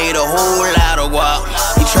 2019, I made a whole lot of wop.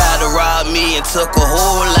 He tried to rob me and took a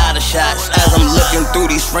whole lot of shots. As I'm looking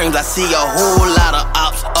through these frames, I see a whole lot of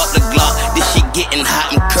ops up the Glock. This shit getting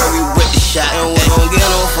hot, I'm curry with the shot. And we don't get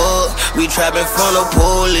no fuck, we trapping for no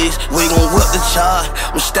police. We gon' whip the charge,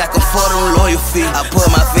 I'm stacking for them loyal feet. I put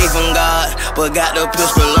my faith in God, but got the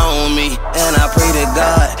pistol on me. And I pray to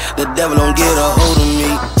God, the devil don't get a hold of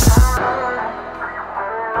me.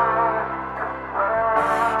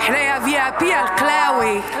 حنايا VIP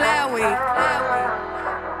الكلاوي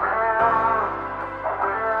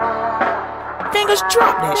Fingers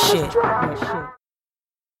drop that shit.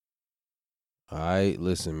 Alright,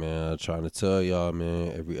 listen, man, I'm trying to tell y'all,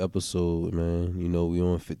 man, every episode, man, you know, we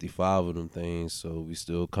on 55 of them things, so we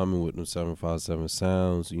still coming with them 757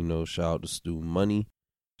 sounds. You know, shout out to Stu Money,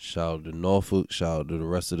 shout out to Norfolk, shout out to the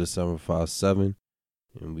rest of the 757,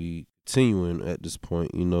 and we continuing at this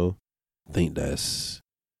point, you know. I think that's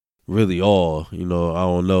really all, you know, I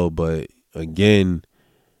don't know, but again,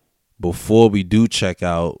 before we do check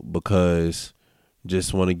out, because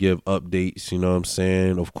Just want to give updates, you know what I'm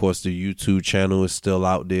saying? Of course, the YouTube channel is still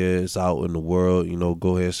out there. It's out in the world. You know,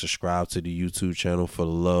 go ahead, subscribe to the YouTube channel for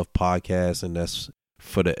the Love Podcast, and that's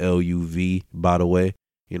for the LUV, by the way.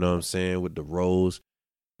 You know what I'm saying? With the Rose.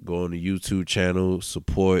 Go on the YouTube channel,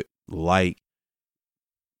 support, like,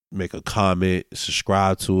 make a comment,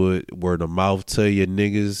 subscribe to it, word of mouth, tell your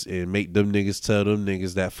niggas, and make them niggas tell them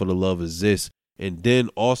niggas that For the Love exists. And then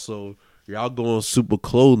also, y'all go on Super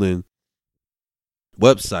Clothing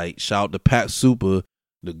website, shout out to Pat Super,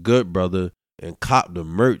 the good brother, and cop the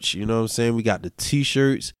merch. You know what I'm saying? We got the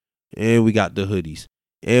t-shirts and we got the hoodies.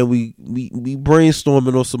 And we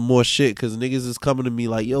brainstorming on some more shit because niggas is coming to me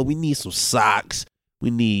like, yo, we need some socks. We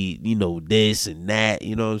need, you know, this and that,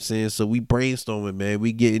 you know what I'm saying? So we brainstorming, man.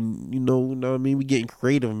 We getting, you know what I mean? We getting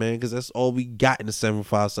creative, man, because that's all we got in the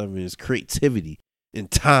 757 is creativity and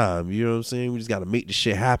time. You know what I'm saying? We just got to make the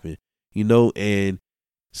shit happen, you know? And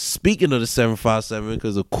speaking of the 757,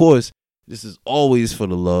 because of course, this is always for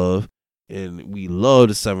the love, and we love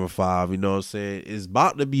the 75, you know what I'm saying? It's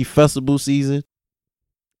about to be festival season,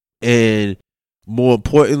 and more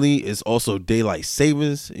importantly, it's also daylight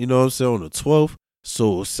savings, you know what I'm saying, on the 12th.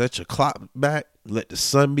 So set your clock back, let the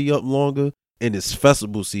sun be up longer, and it's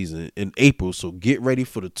festival season in April. So get ready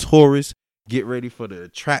for the tourists, get ready for the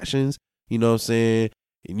attractions, you know what I'm saying?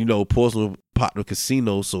 And you know, Portsmouth pop the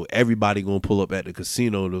casino, so everybody gonna pull up at the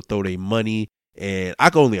casino to throw their money. And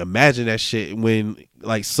I can only imagine that shit when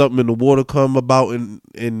like something in the water come about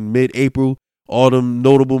in mid-April. All them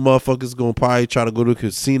notable motherfuckers gonna probably try to go to the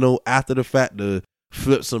casino after the fact to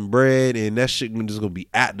flip some bread, and that shit just gonna be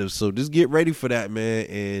active. So just get ready for that, man.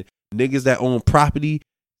 And niggas that own property,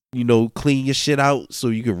 you know, clean your shit out so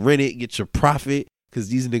you can rent it, get your profit, because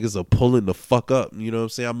these niggas are pulling the fuck up. You know what I'm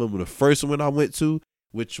saying? I remember the first one I went to,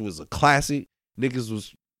 which was a classic. Niggas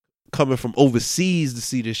was coming from overseas to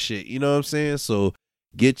see this shit. You know what I'm saying? So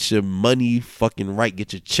get your money fucking right.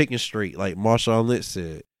 Get your chicken straight, like Marshawn Lynch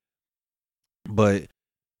said. But,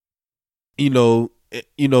 you know,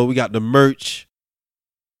 we got the merch.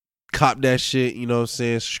 Cop that shit, you know what I'm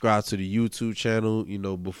saying? Subscribe to the YouTube channel. You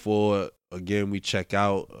know, before, again, we check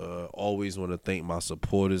out, always want to thank my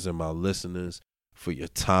supporters and my listeners for your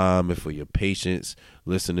time and for your patience,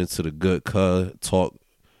 listening to the good cuz talk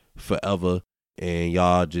forever. And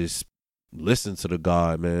y'all just listen to the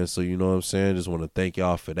God, man. So, you know what I'm saying? Just want to thank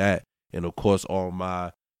y'all for that. And, of course, all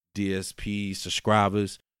my DSP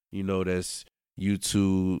subscribers, you know, that's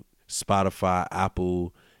YouTube, Spotify,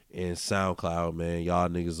 Apple, and SoundCloud, man. Y'all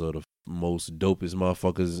niggas are the most dopest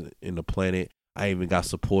motherfuckers in the planet. I even got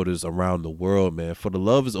supporters around the world, man. For the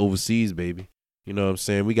love is overseas, baby. You know what I'm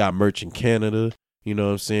saying? We got merch in Canada. You know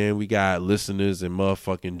what I'm saying? We got listeners in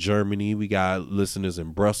motherfucking Germany. We got listeners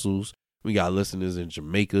in Brussels. We got listeners in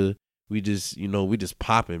Jamaica. We just, you know, we just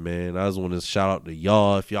popping, man. I just want to shout out to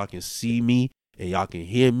y'all. If y'all can see me and y'all can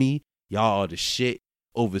hear me, y'all are the shit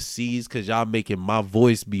overseas, because y'all making my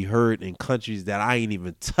voice be heard in countries that I ain't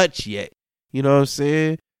even touched yet. You know what I'm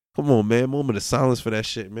saying? Come on, man. Moment of silence for that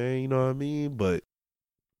shit, man. You know what I mean? But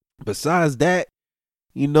besides that,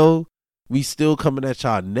 you know, we still coming at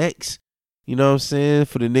y'all next. You know what I'm saying?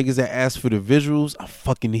 For the niggas that ask for the visuals, I'm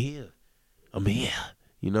fucking here. I'm here.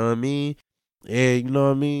 You know what I mean? And you know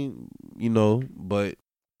what I mean? You know, but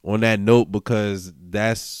on that note, because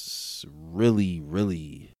that's really,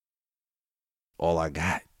 really all I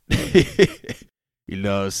got. You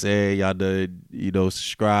know what I'm saying? Y'all done, you know,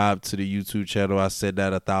 subscribe to the YouTube channel. I said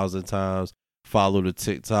that 1,000 times. Follow the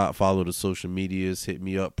TikTok, follow the social medias. Hit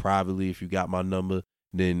me up privately if you got my number.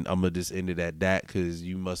 Then I'm going to just end it at that, because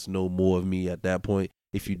you must know more of me at that point.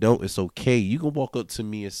 If you don't, it's okay. You can walk up to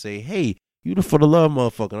me and say, hey, you the For the Love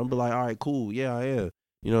motherfucker. I'm be like, all right, cool. Yeah, I am.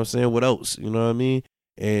 You know what I'm saying? What else? You know what I mean?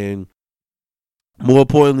 And more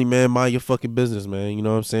importantly, man, mind your fucking business, man. You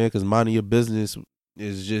know what I'm saying? Because minding your business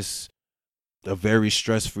is just a very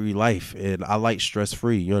stress-free life. And I like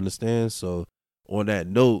stress-free. You understand? So on that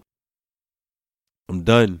note, I'm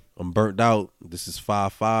done. I'm burnt out. This is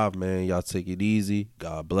 5-5, man. Y'all take it easy.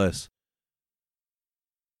 God bless.